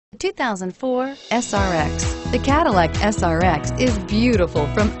2004 SRX. The Cadillac SRX is beautiful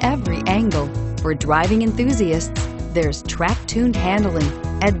from every angle. For driving enthusiasts, there's track-tuned handling,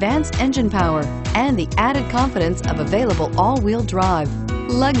 advanced engine power, and the added confidence of available all-wheel drive.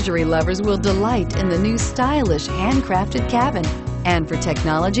 Luxury lovers will delight in the new stylish handcrafted cabin. And for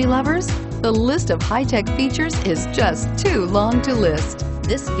technology lovers, the list of high-tech features is just too long to list.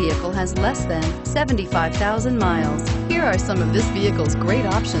 This vehicle has less than 75,000 miles. Here are some of this vehicle's great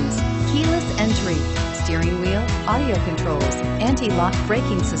options: keyless entry, steering wheel audio controls, anti-lock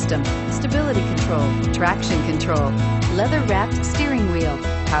braking system, stability control, traction control, leather-wrapped steering wheel,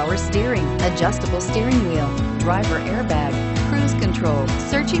 power steering, adjustable steering wheel, driver airbag, cruise control.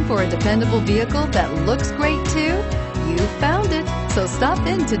 Searching for a dependable vehicle that looks great too? You found it, so stop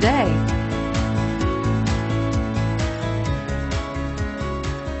in today.